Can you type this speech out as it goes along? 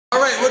All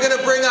right, we're going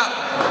to bring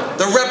up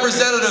the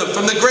representative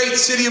from the great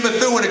city of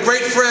Methuen, a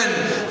great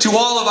friend to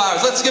all of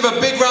ours. Let's give a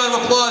big round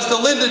of applause to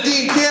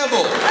Dean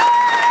Campbell.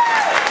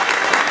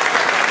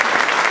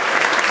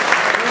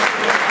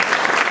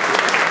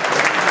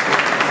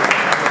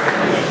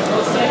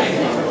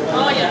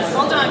 Oh yeah,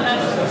 hold on.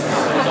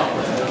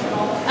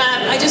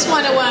 I just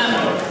want to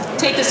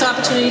take this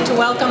opportunity to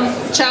welcome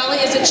Charlie.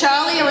 Is it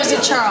Charlie or is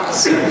it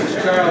Charles?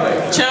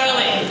 Charlie.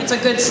 Charlie. It's a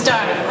good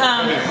start.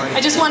 I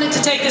just wanted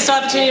to take this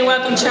opportunity to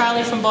welcome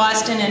Charlie from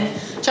Boston. And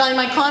Charlie,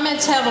 my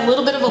comments have a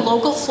little bit of a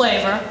local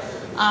flavor,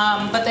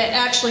 but they're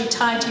actually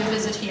tied to your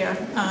visit here,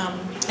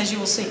 as you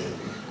will see.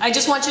 I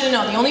just want you to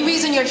know, the only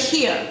reason you're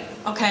here,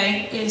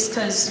 okay, is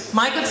because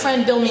my good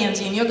friend Bill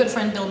Manzi and your good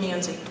friend Bill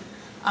Manzi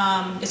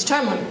is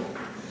term limited.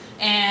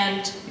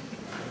 And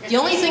the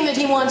only thing that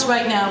he wants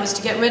right now is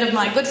to get rid of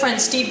my good friend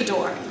Steve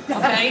Bedore,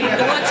 okay? He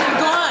wants him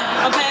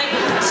gone, okay?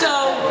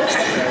 So,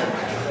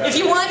 if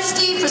you want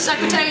Steve for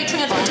Secretary of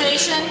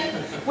Transportation,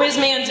 where's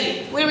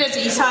Manzi? Where is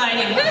he? He's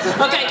hiding.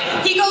 Okay,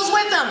 he goes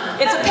with them.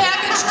 It's a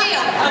package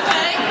deal,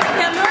 okay?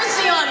 Have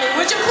mercy on me.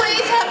 Would you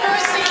please have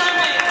mercy on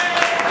me?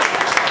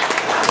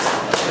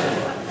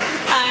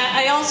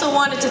 I also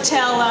wanted to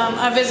tell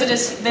our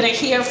visitors that are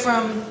here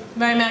from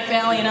Merrimack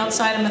Valley and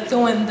outside of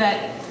Methuen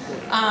that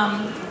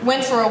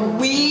when for a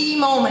wee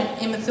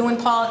moment in Methuen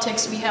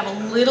politics we have a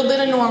little bit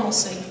of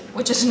normalcy,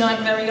 which is not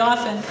very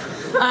often,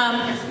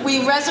 we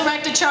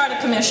resurrect a charter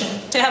commission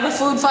to have a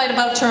food fight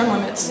about term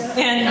limits,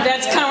 and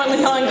that's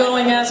currently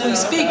ongoing as we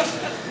speak.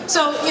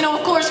 So, you know,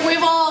 of course,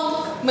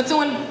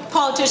 Methuen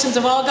politicians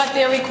have all got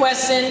their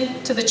requests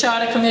in to the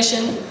charter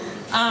commission,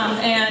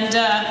 and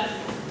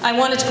I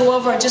wanted to go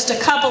over just a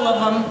couple of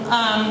them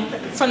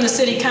from the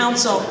city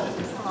council.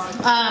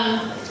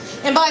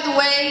 And by the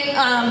way,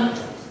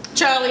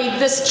 Charlie,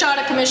 this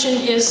charter commission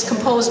is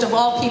composed of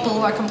all people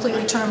who are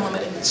completely term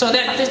limited. So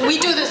that we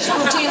do this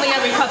routinely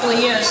every couple of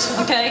years,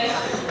 okay?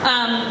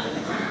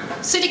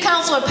 City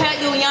Councilor Pat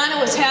Giuliano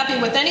is happy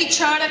with any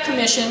charter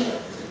commission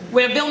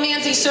where Bill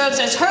Manzi serves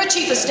as her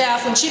chief of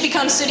staff when she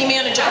becomes city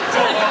manager.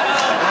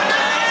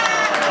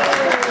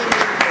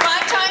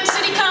 5-time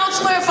city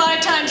councilor,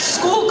 5-time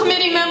school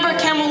committee member,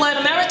 Ken Willett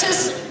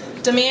Emeritus,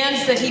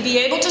 demands that he be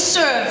able to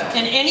serve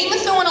in any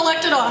Methuen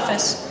elected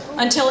office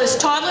until his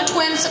toddler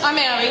twins are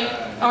married,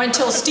 or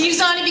until Steve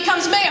Zani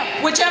becomes mayor,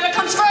 whichever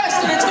comes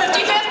first, and it's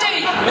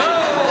 50-50.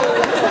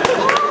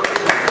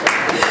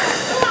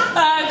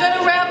 I'm going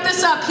to wrap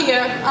this up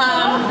here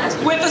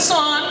with a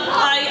song.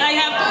 I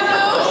have good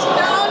news.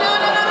 No.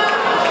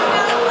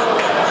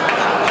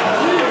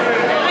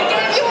 I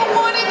gave you a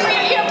warning for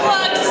your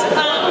earplugs.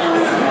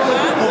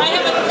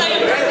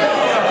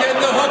 Get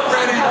the hook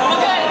ready.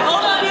 Okay,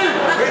 hold on.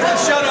 Where's the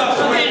shut up?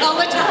 Okay, I'll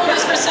let you hold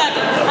this for a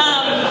second.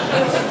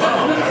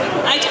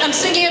 I'm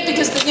singing it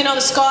because, you know,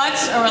 the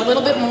Scots are a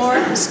little bit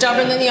more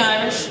stubborn than the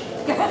Irish.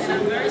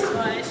 Very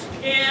Scottish.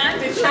 And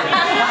I'm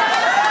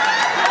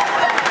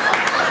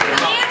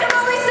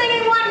only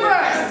singing one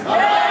verse.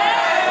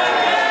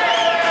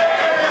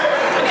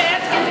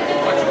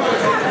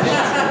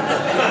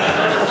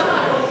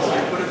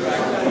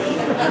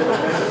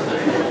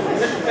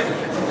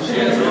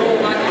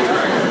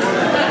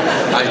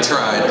 I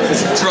tried.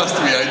 Trust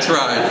me, I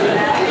tried.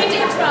 we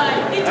did try.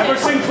 Have her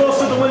sing close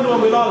to the window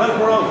and we'll all help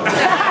her out.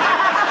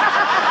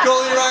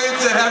 Goldie Ryan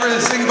said, have her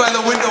sing by the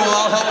window, we'll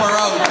all help her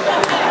out.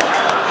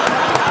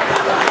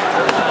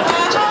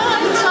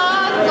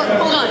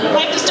 Hold on, I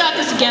have to start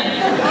this again.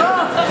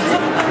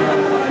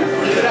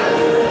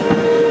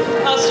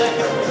 I'll start.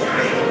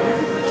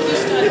 You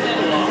start that.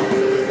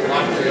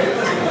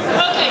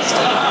 Okay,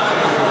 Steve.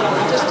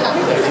 Just stop.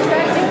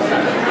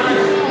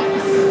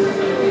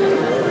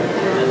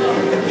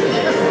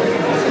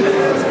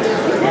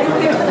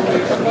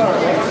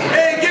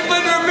 Hey, give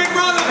Linda a big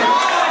round of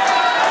applause!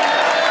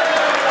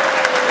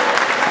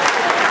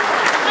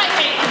 I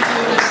hate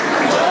computers.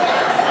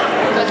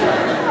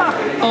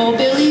 Oh,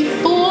 Billy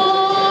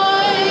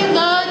boy,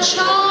 the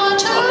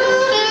charter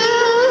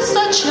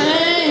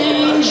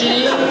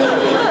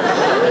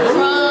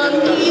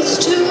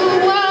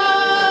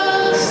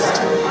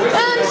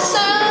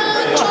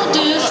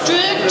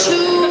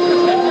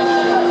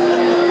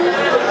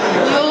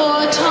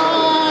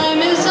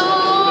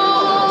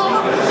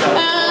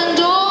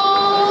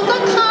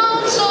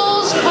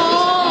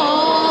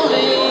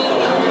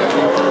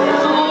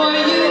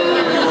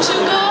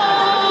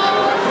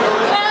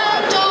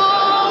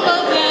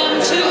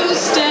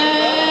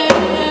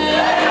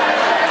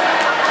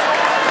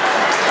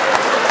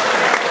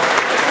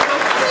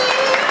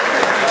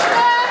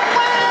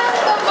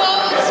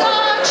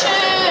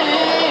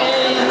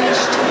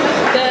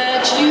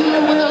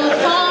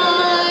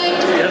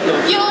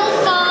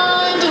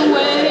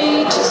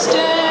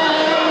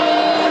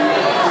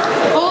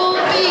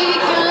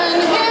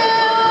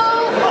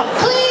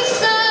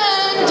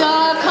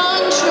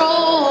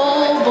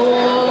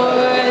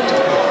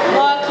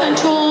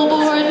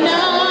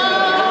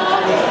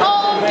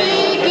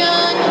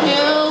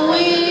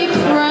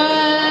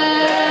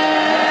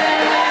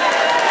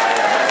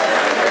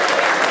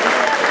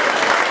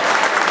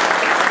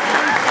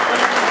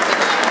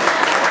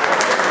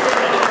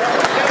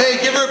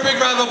a big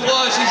round of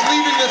applause. She's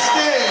leaving the stage.